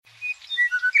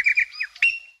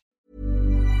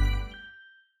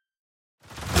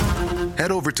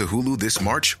Head over to Hulu this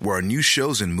March, where our new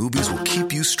shows and movies will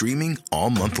keep you streaming all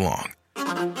month long.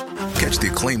 Catch the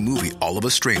acclaimed movie All of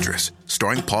Us Strangers,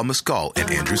 starring Paul Mescal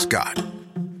and Andrew Scott.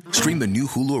 Stream the new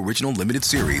Hulu original limited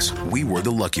series We Were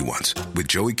the Lucky Ones with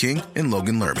Joey King and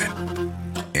Logan Lerman.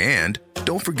 And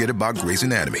don't forget about Grey's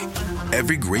Anatomy.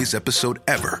 Every Grey's episode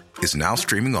ever is now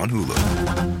streaming on Hulu.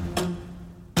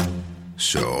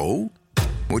 So,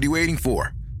 what are you waiting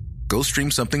for? Go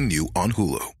stream something new on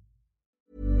Hulu.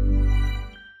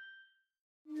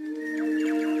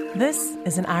 This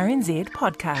is an RNZ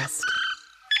podcast.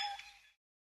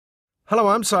 Hello,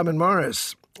 I'm Simon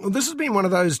Morris. This has been one of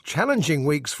those challenging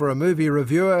weeks for a movie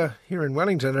reviewer here in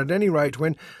Wellington, at any rate,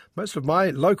 when most of my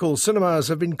local cinemas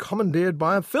have been commandeered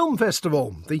by a film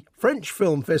festival, the French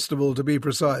Film Festival to be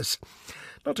precise.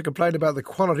 Not to complain about the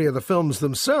quality of the films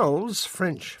themselves,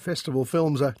 French festival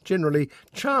films are generally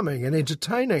charming and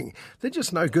entertaining. They're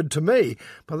just no good to me.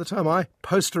 By the time I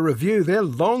post a review, they're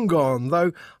long gone,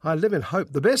 though I live in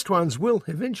hope the best ones will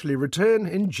eventually return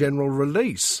in general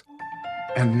release.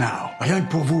 And now, rien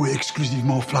que pour vous et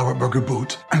exclusivement au Flower Burger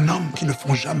Boot, un homme qui ne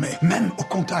font jamais, même au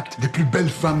contact des plus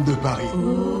belles femmes de Paris.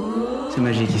 C'est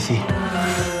magique ici.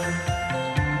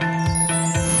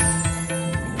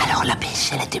 Alors la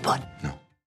pêche, elle était bonne? Non.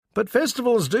 But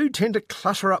festivals do tend to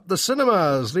clutter up the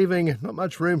cinemas, leaving not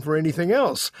much room for anything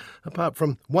else, apart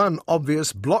from one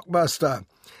obvious blockbuster.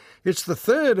 It's the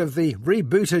third of the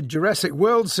rebooted Jurassic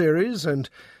World series, and,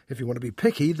 if you want to be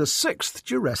picky, the sixth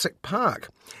Jurassic Park.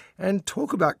 And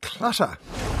talk about clutter.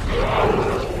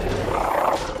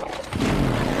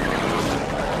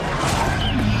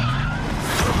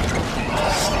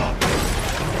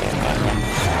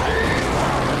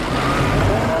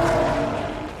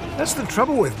 That's the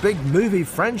trouble with big movie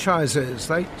franchises.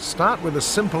 They start with a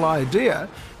simple idea.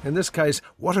 In this case,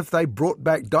 what if they brought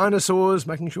back dinosaurs,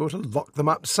 making sure to lock them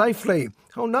up safely?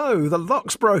 Oh no, the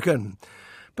lock's broken.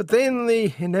 But then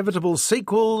the inevitable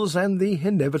sequels and the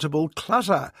inevitable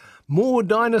clutter. More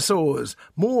dinosaurs,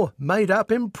 more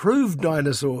made-up, improved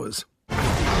dinosaurs.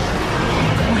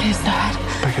 What is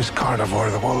that? Biggest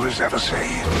carnivore the world has ever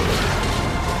seen.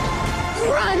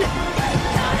 Run!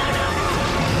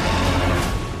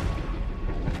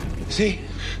 See?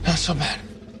 Not so bad.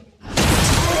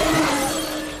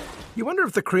 You wonder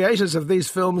if the creators of these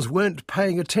films weren't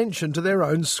paying attention to their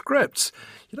own scripts.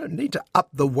 You don't need to up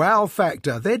the wow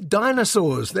factor. They're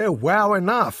dinosaurs. They're wow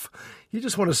enough. You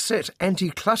just want to set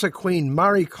anti-clutter queen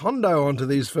Marie Kondo onto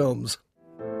these films.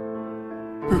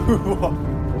 びっ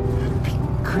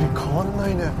くり変わんな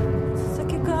いね。佐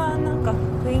々木がなんか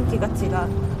雰囲気が違う。あ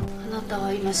なた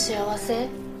は今幸せ？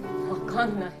わか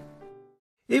んない。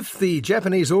 If the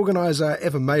Japanese organiser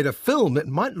ever made a film, it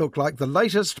might look like the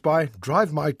latest by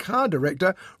Drive My Car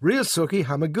director Ryosuke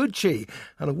Hamaguchi,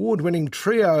 an award-winning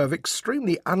trio of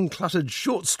extremely uncluttered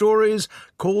short stories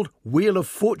called Wheel of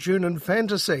Fortune and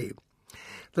Fantasy.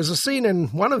 There's a scene in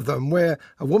one of them where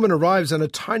a woman arrives in a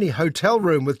tiny hotel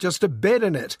room with just a bed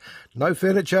in it. No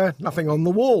furniture, nothing on the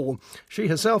wall. She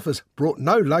herself has brought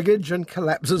no luggage and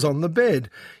collapses on the bed.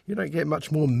 You don't get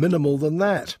much more minimal than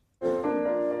that.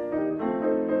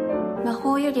 魔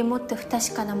法よりもっと不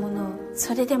確かなものを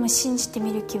それでも信じて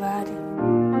みる気はある。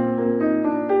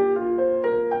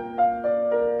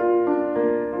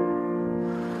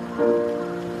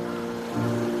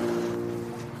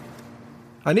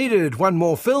I needed one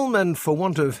more film, and for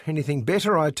want of anything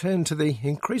better, I turned to the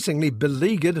increasingly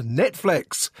beleaguered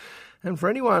Netflix. And for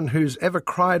anyone who's ever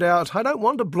cried out, I don't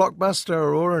want a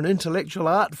blockbuster or an intellectual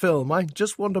art film, I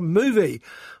just want a movie,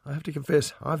 I have to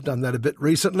confess I've done that a bit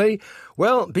recently.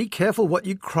 Well, be careful what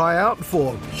you cry out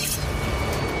for.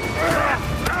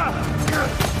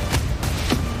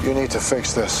 You need to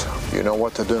fix this. You know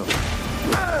what to do.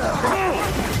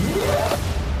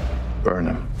 Burn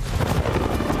him.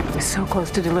 We're so close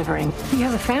to delivering. We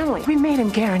have a family. We made him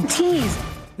guarantees.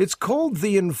 It's called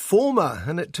The Informer,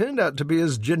 and it turned out to be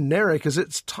as generic as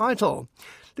its title.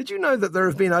 Did you know that there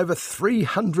have been over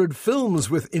 300 films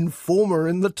with Informer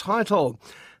in the title?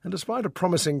 And despite a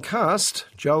promising cast,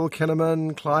 Joel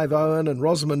Kinnaman, Clive Owen and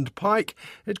Rosamund Pike,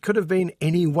 it could have been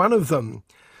any one of them.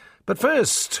 But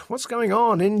first, what's going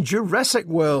on in Jurassic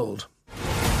World?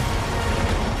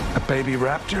 A baby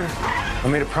raptor? I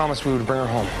made a promise we would bring her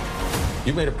home.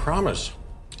 You made a promise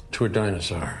to a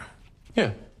dinosaur.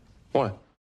 Yeah. What?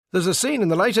 There's a scene in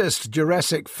the latest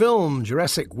Jurassic film,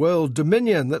 Jurassic World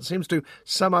Dominion, that seems to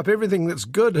sum up everything that's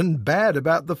good and bad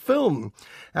about the film.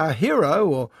 Our hero,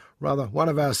 or rather one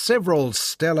of our several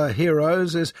stellar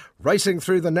heroes, is racing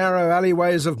through the narrow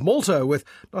alleyways of Malta with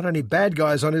not only bad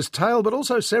guys on his tail, but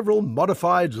also several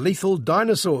modified lethal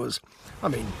dinosaurs. I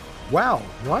mean, wow,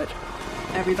 right?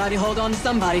 Everybody hold on to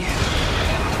somebody.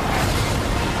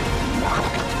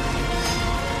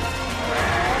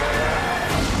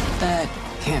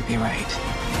 Can't be right.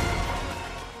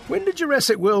 When did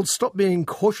Jurassic World stop being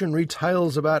cautionary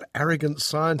tales about arrogant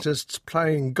scientists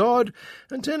playing God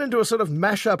and turn into a sort of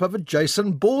mashup of a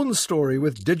Jason Bourne story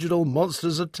with digital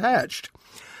monsters attached?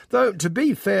 Though, to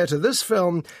be fair to this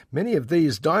film, many of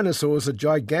these dinosaurs are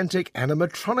gigantic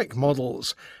animatronic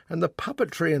models, and the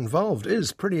puppetry involved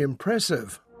is pretty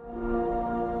impressive.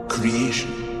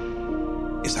 Creation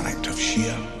is an act of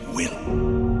sheer will.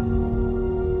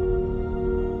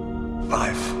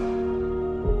 Life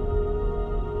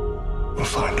will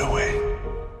find a way.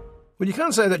 Well, you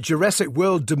can't say that Jurassic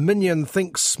World Dominion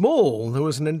thinks small. There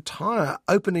was an entire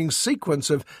opening sequence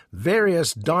of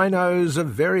various dinos of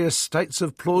various states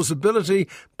of plausibility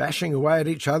bashing away at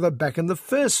each other back in the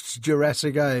first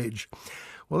Jurassic Age.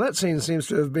 Well, that scene seems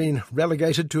to have been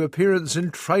relegated to appearance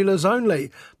in trailers only,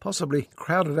 possibly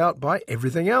crowded out by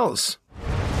everything else.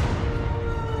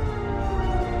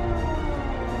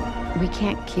 We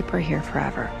can't keep her here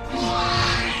forever.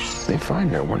 They find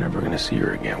her, we're never going to see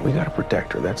her again. We got to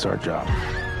protect her. That's our job.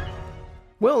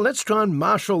 Well, let's try and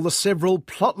marshal the several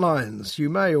plot lines. You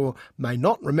may or may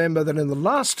not remember that in the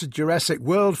last Jurassic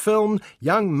World film,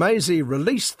 young Maisie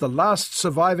released the last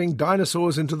surviving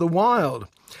dinosaurs into the wild.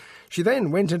 She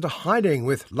then went into hiding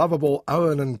with lovable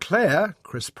Owen and Claire,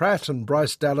 Chris Pratt and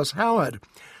Bryce Dallas Howard.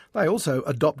 They also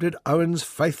adopted Owen's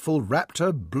faithful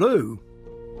raptor, Blue.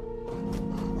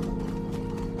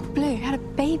 Blue had a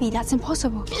baby. That's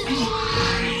impossible.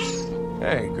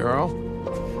 Hey, girl.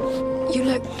 You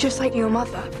look just like your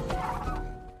mother.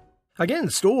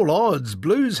 Against all odds,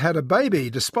 Blue's had a baby,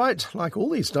 despite, like all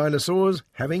these dinosaurs,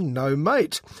 having no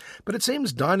mate. But it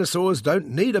seems dinosaurs don't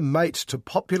need a mate to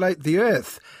populate the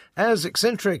Earth. As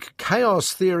eccentric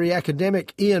chaos theory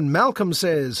academic Ian Malcolm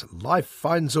says, life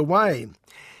finds a way.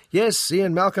 Yes,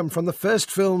 Ian Malcolm from the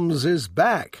first films is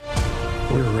back.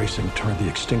 We're racing toward the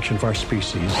extinction of our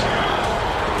species.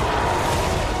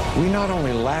 We not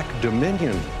only lack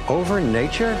dominion over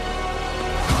nature,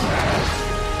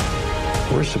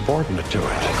 we're subordinate to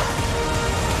it.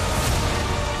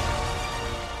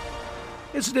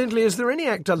 Incidentally, is there any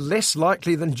actor less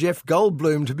likely than Jeff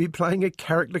Goldblum to be playing a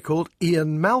character called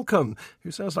Ian Malcolm,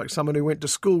 who sounds like someone who went to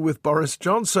school with Boris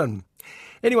Johnson?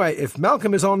 Anyway, if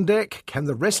Malcolm is on deck, can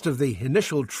the rest of the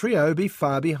initial trio be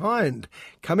far behind?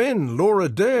 Come in, Laura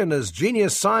Dern as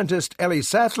genius scientist Ellie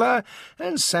Sattler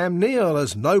and Sam Neill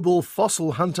as noble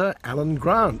fossil hunter Alan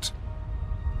Grant.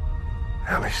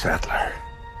 Ellie Sattler.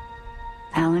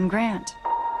 Alan Grant.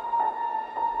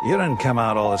 You didn't come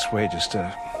out all this way just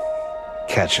to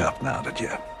catch up now, did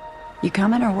you? You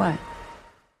coming or what?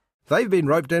 They've been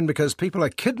roped in because people are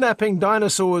kidnapping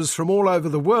dinosaurs from all over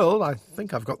the world, I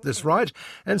think I've got this right,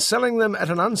 and selling them at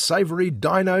an unsavoury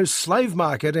dino slave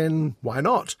market in, why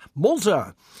not,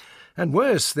 Malta. And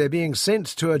worse, they're being sent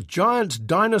to a giant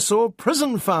dinosaur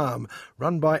prison farm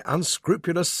run by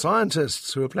unscrupulous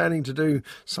scientists who are planning to do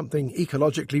something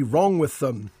ecologically wrong with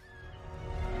them.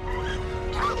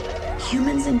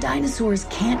 Humans and dinosaurs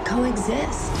can't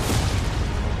coexist.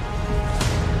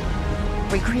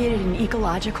 We created an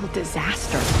ecological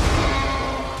disaster.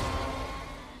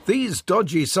 These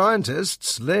dodgy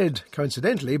scientists, led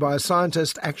coincidentally by a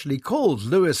scientist actually called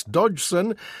Lewis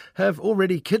Dodgson, have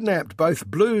already kidnapped both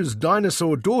Blue's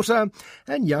dinosaur daughter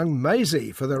and young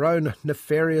Maisie for their own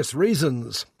nefarious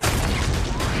reasons.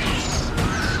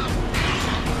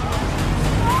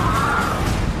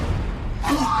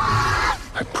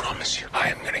 I promise you, I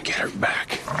am going to get her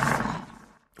back.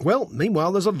 Well,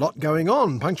 meanwhile, there's a lot going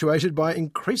on, punctuated by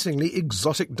increasingly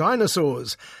exotic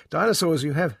dinosaurs. Dinosaurs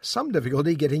you have some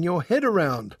difficulty getting your head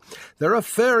around. There are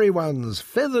furry ones,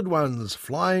 feathered ones,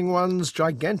 flying ones,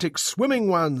 gigantic swimming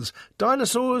ones,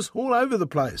 dinosaurs all over the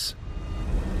place.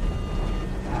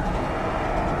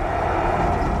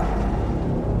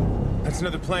 That's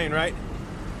another plane, right?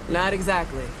 Not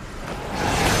exactly.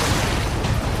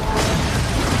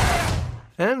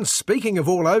 And speaking of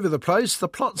all over the place, the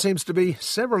plot seems to be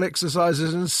several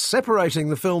exercises in separating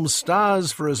the film's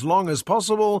stars for as long as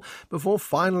possible before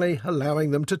finally allowing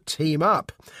them to team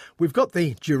up. We've got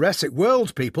the Jurassic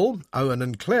World people, Owen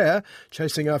and Claire,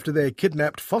 chasing after their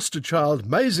kidnapped foster child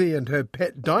Maisie and her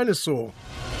pet dinosaur.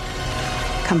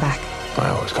 Come back. I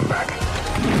always come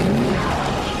back.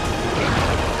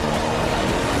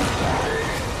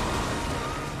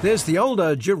 There's the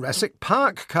older Jurassic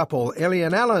Park couple, Ellie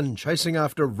and Alan, chasing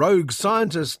after rogue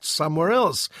scientists somewhere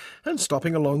else and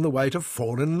stopping along the way to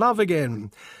fall in love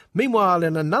again. Meanwhile,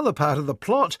 in another part of the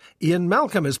plot, Ian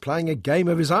Malcolm is playing a game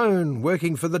of his own,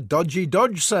 working for the dodgy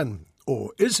Dodgson. Or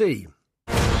is he?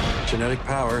 Genetic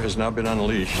power has now been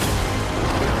unleashed.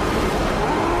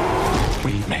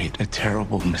 We made a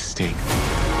terrible mistake.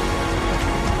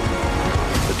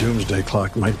 doomsday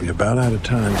clock might be about out of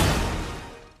time.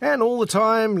 And all the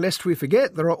time, lest we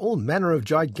forget, there are all manner of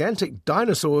gigantic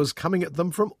dinosaurs coming at them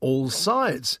from all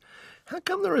sides. How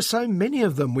come there are so many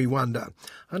of them, we wonder?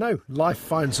 I know life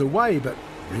finds a way, but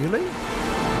really?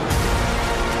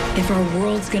 If our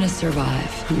world's gonna survive,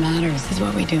 what matters is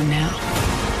what we do now.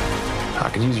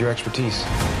 I could use your expertise.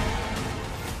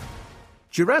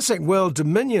 Jurassic World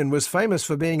Dominion was famous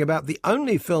for being about the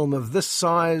only film of this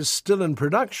size still in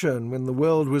production when the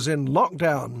world was in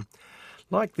lockdown.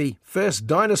 Like the first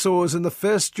dinosaurs in the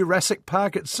first Jurassic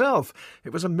Park itself,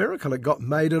 it was a miracle it got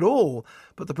made at all,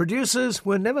 but the producers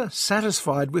were never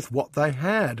satisfied with what they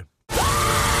had.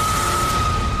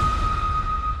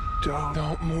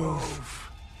 Don't move.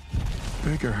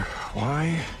 Bigger.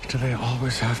 Why do they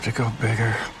always have to go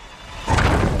bigger?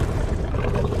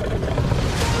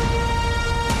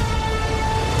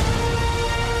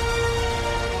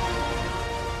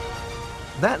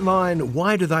 That line,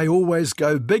 "Why do they always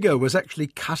go bigger?" was actually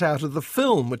cut out of the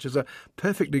film, which is a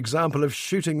perfect example of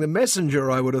shooting the messenger,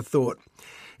 I would have thought.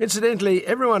 Incidentally,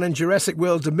 everyone in Jurassic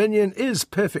World Dominion is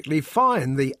perfectly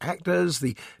fine. The actors,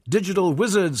 the digital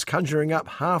wizards conjuring up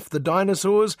half the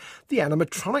dinosaurs, the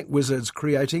animatronic wizards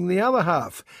creating the other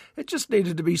half. It just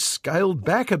needed to be scaled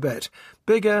back a bit.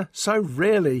 Bigger so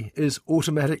rarely is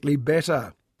automatically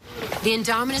better. The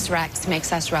Indominus Rex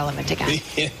makes us relevant again.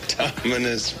 The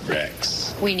Indominus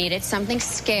Rex. We needed something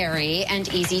scary and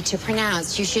easy to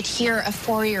pronounce. You should hear a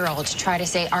 4-year-old try to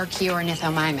say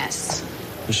Archaeornithomimus.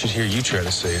 We should hear you try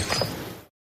to say it.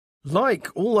 Like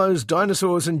all those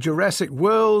dinosaurs in Jurassic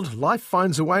World, life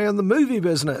finds a way in the movie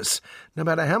business. No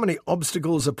matter how many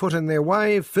obstacles are put in their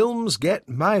way, films get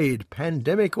made,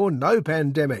 pandemic or no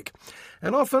pandemic.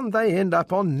 And often they end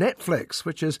up on Netflix,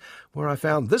 which is where I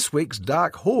found this week's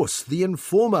dark horse, The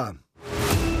Informer.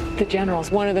 The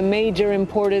General's one of the major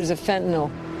importers of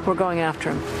fentanyl. We're going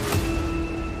after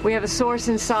him. We have a source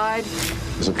inside.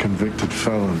 He's a convicted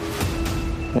felon.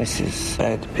 This is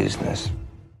bad business.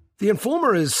 The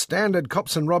Informer is standard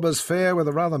cops and robbers fare with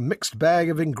a rather mixed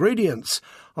bag of ingredients.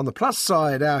 On the plus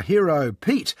side, our hero,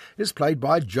 Pete, is played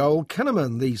by Joel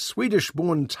Kinnaman, the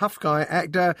Swedish-born tough guy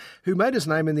actor who made his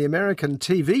name in the American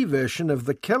TV version of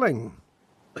The Killing.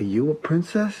 Are you a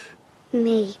princess?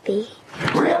 Maybe.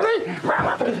 Really?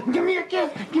 Give me a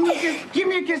kiss! Give me a kiss! Give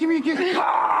me a kiss! Give me a kiss!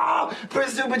 Oh,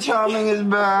 Prince Super Charming is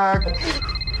back!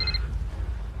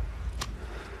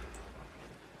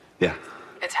 Yeah.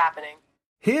 It's happening.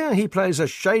 Here he plays a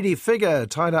shady figure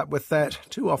tied up with that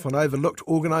too often overlooked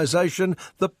organisation,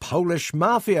 the Polish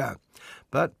Mafia.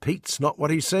 But Pete's not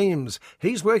what he seems.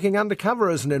 He's working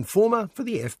undercover as an informer for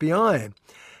the FBI.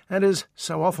 And as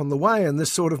so often the way in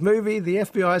this sort of movie, the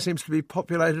FBI seems to be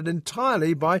populated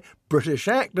entirely by British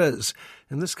actors.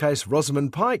 In this case,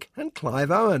 Rosamund Pike and Clive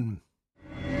Owen.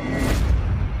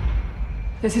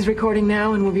 This is recording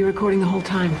now and we'll be recording the whole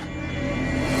time.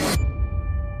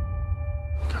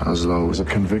 Oslo was a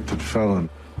convicted felon.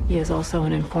 He is also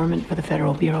an informant for the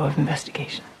Federal Bureau of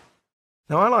Investigation.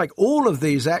 Now, I like all of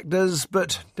these actors,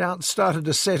 but doubts started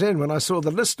to set in when I saw the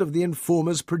list of the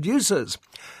Informer's producers.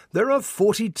 There are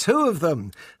 42 of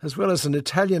them, as well as an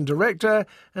Italian director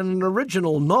and an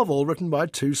original novel written by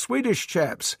 2 Swedish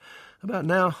chaps. About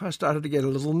now, I started to get a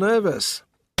little nervous.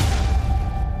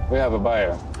 We have a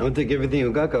buyer. I don't take everything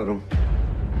you got, cabrón.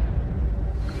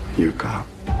 You're a cop.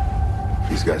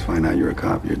 These guys find out you're a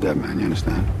cop, you're a dead man, you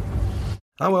understand?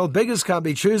 Oh, well, beggars can't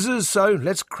be choosers, so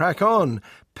let's crack on.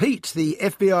 Pete, the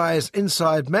FBI's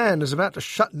inside man, is about to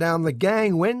shut down the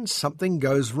gang when something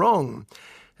goes wrong.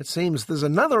 It seems there's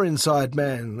another inside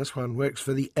man. This one works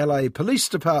for the LA Police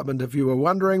Department, if you were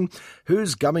wondering,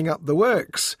 who's gumming up the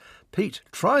works. Pete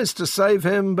tries to save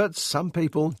him, but some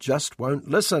people just won't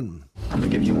listen. I'm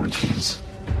going to give you one chance,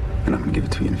 and I'm going to give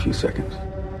it to you in a few seconds.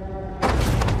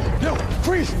 No,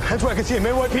 freeze! That's where I can see him,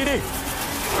 NYPD!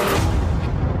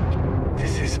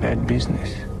 This is bad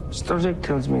business. Storzek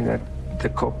tells me that the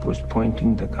cop was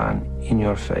pointing the gun in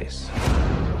your face.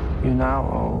 You now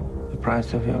owe the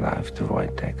price of your life to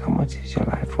Wojtek. How much is your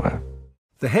life worth?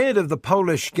 The head of the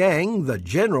Polish gang, the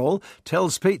General,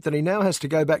 tells Pete that he now has to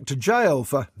go back to jail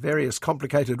for various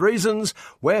complicated reasons,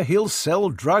 where he'll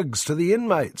sell drugs to the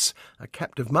inmates, a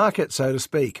captive market, so to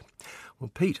speak.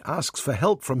 Well, Pete asks for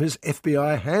help from his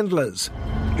FBI handlers.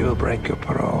 You'll break your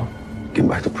parole. Get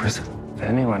back to prison. If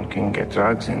anyone can get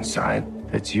drugs inside,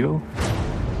 it's you.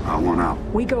 I want out.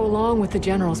 We go along with the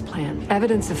General's plan.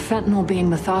 Evidence of fentanyl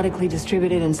being methodically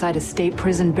distributed inside a state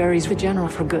prison buries the General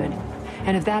for good.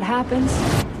 And if that happens,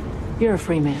 you're a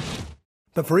free man.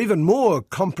 But for even more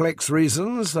complex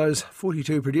reasons, those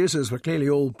 42 producers were clearly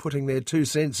all putting their 2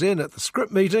 cents in at the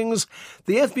script meetings,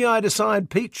 the FBI decide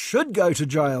Pete should go to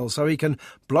jail so he can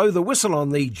blow the whistle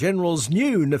on the General's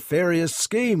new nefarious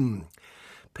scheme.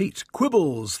 Pete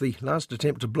quibbles. The last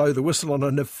attempt to blow the whistle on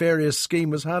a nefarious scheme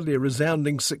was hardly a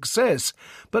resounding success,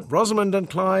 but Rosamund and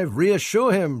Clive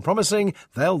reassure him, promising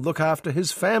they'll look after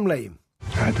his family.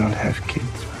 I don't have kids.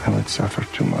 I would suffer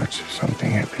too much if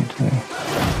something happened to them.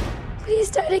 Please,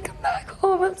 Daddy, come back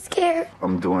home. I'm scared.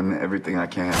 I'm doing everything I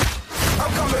can.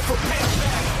 I'm coming for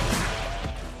payback.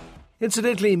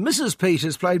 Incidentally, Mrs. Pete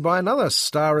is played by another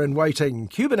star-in-waiting,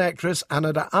 Cuban actress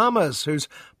Ana de Armas, who's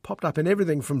popped up in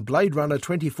everything from Blade Runner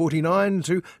 2049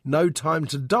 to No Time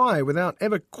to Die without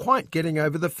ever quite getting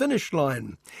over the finish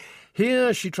line.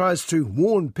 Here, she tries to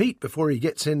warn Pete before he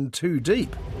gets in too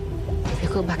deep. If you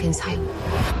go back inside,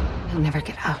 you'll never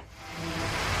get out.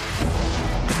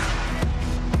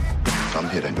 I'm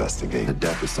here to investigate the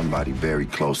death of somebody very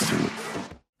close to me.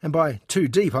 And by too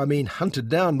deep, I mean hunted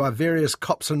down by various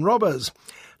cops and robbers.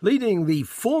 Leading the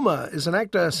former is an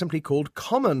actor simply called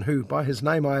Common, who, by his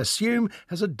name I assume,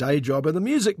 has a day job in the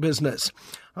music business.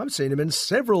 I've seen him in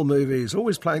several movies,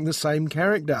 always playing the same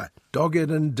character,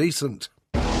 dogged and decent.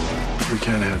 We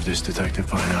can't have this detective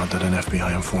find out that an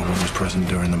FBI informant was present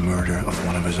during the murder of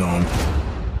one of his own.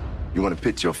 You want to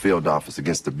pit your field office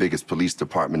against the biggest police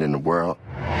department in the world?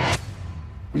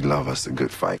 We love us a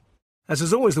good fight. As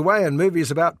is always the way in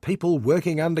movies about people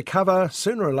working undercover,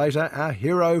 sooner or later our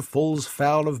hero falls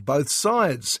foul of both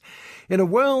sides. In a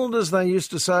world, as they used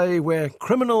to say, where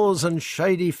criminals and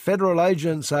shady federal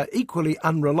agents are equally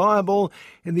unreliable,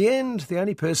 in the end, the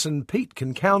only person Pete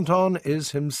can count on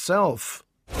is himself.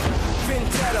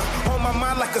 Vendetta on my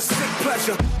mind like a sick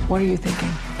pleasure. What are you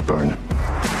thinking? Burn.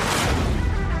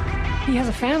 He has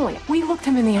a family. We looked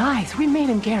him in the eyes. We made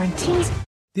him guarantees.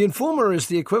 The Informer is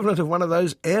the equivalent of one of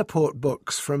those airport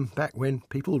books from back when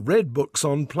people read books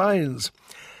on planes.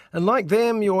 And like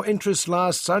them, your interest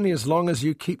lasts only as long as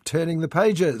you keep turning the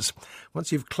pages.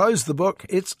 Once you've closed the book,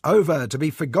 it's over, to be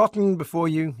forgotten before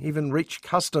you even reach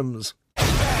customs.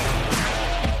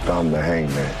 I'm the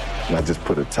hangman, and I just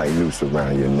put a tight noose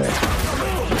around your neck.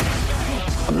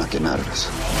 I'm not getting out of this.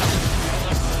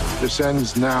 This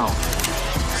ends now.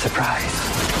 Surprise.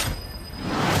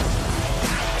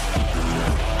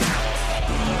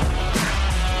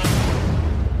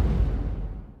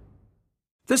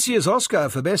 This year's Oscar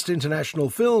for Best International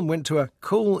Film went to a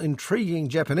cool, intriguing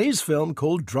Japanese film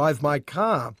called Drive My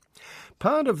Car.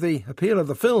 Part of the appeal of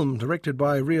the film, directed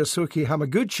by Ryosuke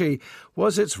Hamaguchi,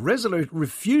 was its resolute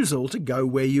refusal to go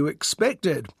where you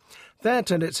expected.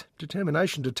 That and its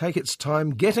determination to take its time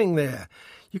getting there.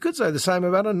 You could say the same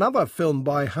about another film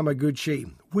by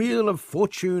Hamaguchi, Wheel of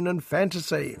Fortune and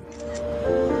Fantasy.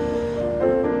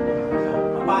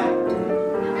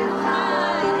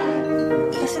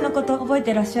 私のこと覚え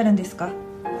てらっしゃるんですか？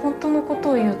本当のこ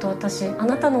とを言うと私、あ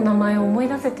なたの名前を思い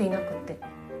出せていなくて。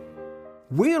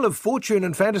 Wheel of Fortune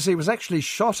and Fantasy was actually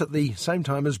shot at the same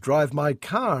time as Drive My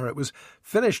Car. It was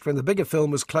finished when the bigger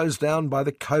film was closed down by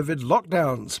the COVID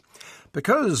lockdowns.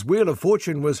 Because Wheel of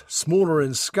Fortune was smaller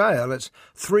in scale, it's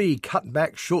 3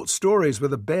 cut-back short stories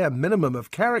with a bare minimum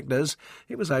of characters,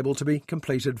 it was able to be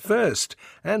completed first,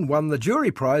 and won the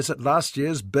jury prize at last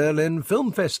year's Berlin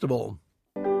Film Festival.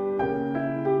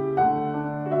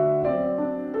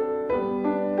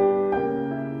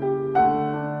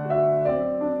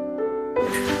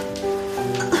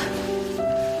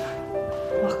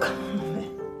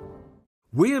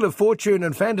 Wheel of Fortune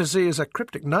and Fantasy is a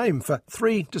cryptic name for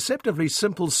 3 deceptively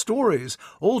simple stories,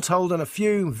 all told in a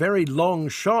few very long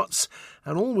shots,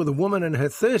 and all with a woman in her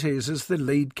 30s as the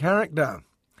lead character.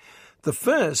 The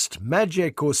first,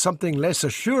 Magic or Something Less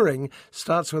Assuring,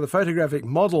 starts with a photographic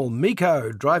model,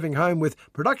 Miko, driving home with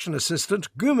production assistant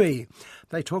Gumi.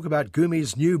 They talk about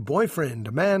Gumi's new boyfriend,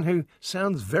 a man who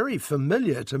sounds very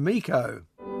familiar to Miko.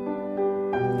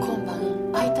 今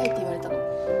晩会いたいって言われた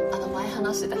の。前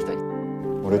話してた人に。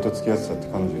 俺と付き合ってたって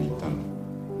彼女に言ったの。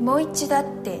もう一度会っ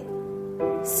て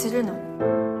するの。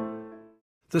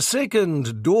 The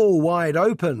second, Door Wide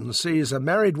Open, sees a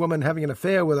married woman having an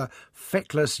affair with a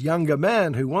feckless younger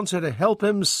man who wants her to help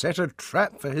him set a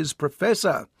trap for his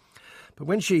professor. But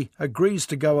when she agrees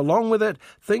to go along with it,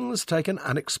 things take an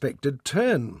unexpected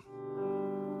turn.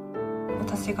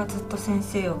 私がずっと先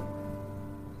生を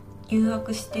誘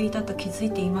惑していたと気づ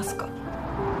いていますか？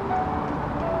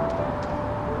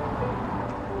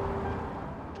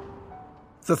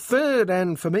 The third,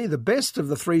 and for me the best of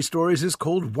the three stories, is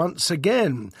called Once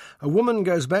Again. A woman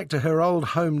goes back to her old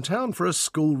hometown for a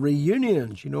school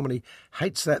reunion. She normally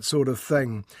hates that sort of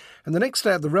thing. And the next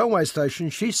day at the railway station,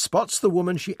 she spots the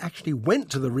woman she actually went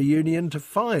to the reunion to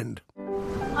find.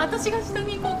 私が下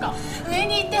に行こうか。上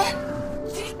にいて。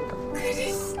びっくり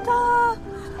した。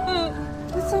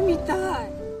嘘みた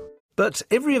い。 But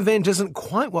every event isn't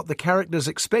quite what the characters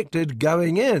expected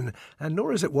going in, and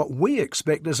nor is it what we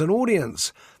expect as an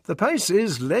audience. The pace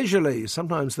is leisurely.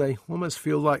 Sometimes they almost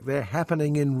feel like they're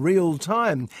happening in real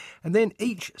time, and then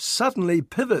each suddenly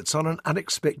pivots on an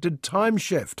unexpected time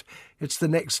shift. It's the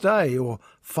next day, or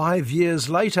 5 years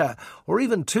later, or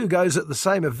even 2 goes at the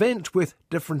same event with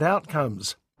different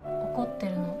outcomes. 怒って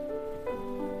る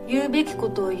の。言うべきこ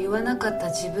とを言わなかった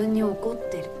自分に怒っ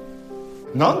てる。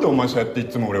 なんでお前そうやってい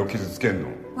つも俺を傷つけんの？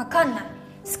わかんない。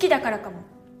好きだからかも。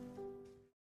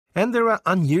 And there are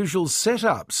unusual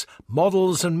setups,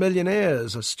 models and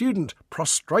millionaires, a student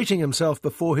prostrating himself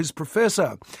before his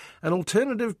professor, an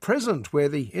alternative present where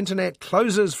the internet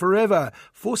closes forever,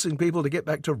 forcing people to get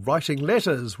back to writing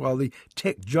letters while the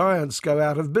tech giants go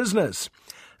out of business.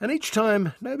 And each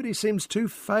time, nobody seems too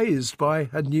fazed by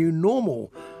a new normal.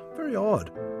 Very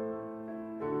odd.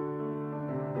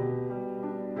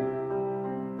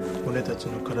 俺たち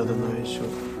の体の相性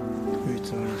唯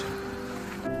一無二じ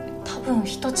ゃん。多分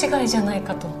人違いじゃない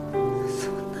かと。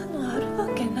そんなのあるわ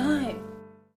けない。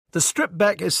 The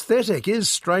stripped-back aesthetic is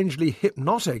strangely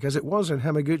hypnotic, as it was in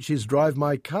Hamaguchi's Drive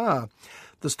My Car.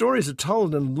 The stories are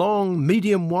told in long,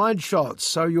 medium-wide shots,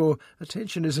 so your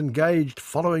attention is engaged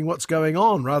following what's going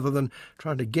on rather than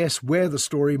trying to guess where the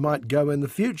story might go in the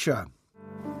future.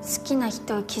 好きな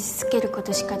人を傷つけるこ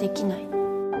としかできない。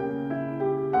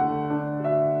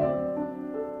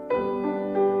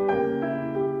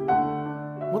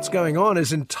 What's going on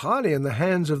is entirely in the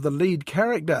hands of the lead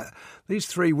character. These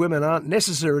 3 women aren't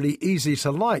necessarily easy to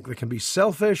like. They can be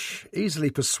selfish, easily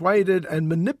persuaded and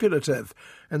manipulative,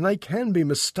 and they can be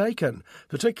mistaken,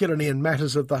 particularly in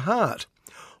matters of the heart.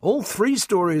 All 3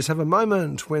 stories have a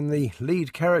moment when the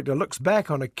lead character looks back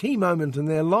on a key moment in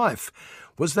their life.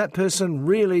 Was that person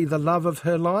really the love of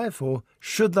her life, or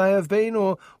should they have been,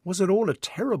 or was it all a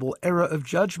terrible error of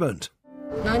judgment?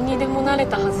 何にでもなれ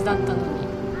たはずだったの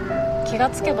に。 気が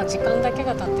つけば時間だけ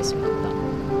が経ってしまった。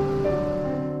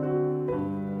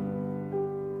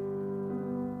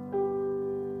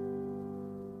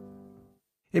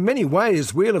 In many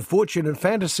ways, Wheel of Fortune and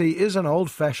Fantasy is an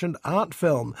old-fashioned art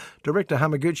film. Director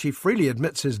Hamaguchi freely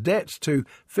admits his debt to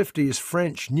 50s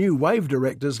French new wave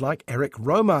directors like Eric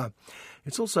Rohmer.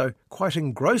 It's also quite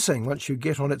engrossing once you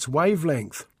get on its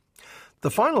wavelength. The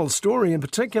final story in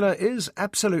particular is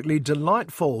absolutely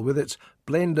delightful, with its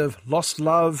blend of lost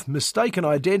love, mistaken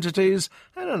identities,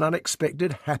 and an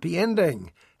unexpected happy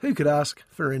ending. Who could ask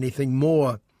for anything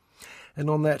more? And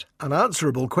on that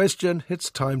unanswerable question, it's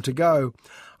time to go.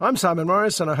 I'm Simon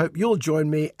Morris, and I hope you'll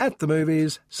join me at the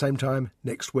movies, same time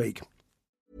next week.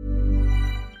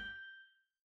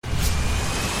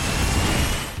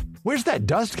 Where's that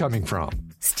dust coming from?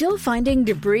 Still finding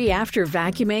debris after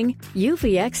vacuuming?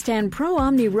 Eufy X10 Pro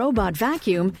Omni Robot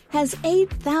Vacuum has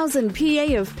 8,000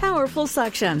 PA of powerful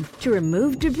suction to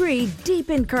remove debris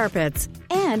deep in carpets.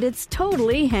 And it's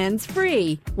totally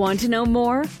hands-free. Want to know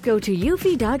more? Go to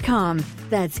eufy.com.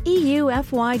 That's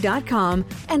EUFY.com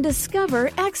and discover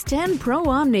X10 Pro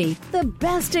Omni, the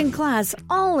best-in-class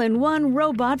all-in-one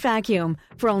robot vacuum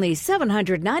for only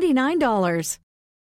 $799.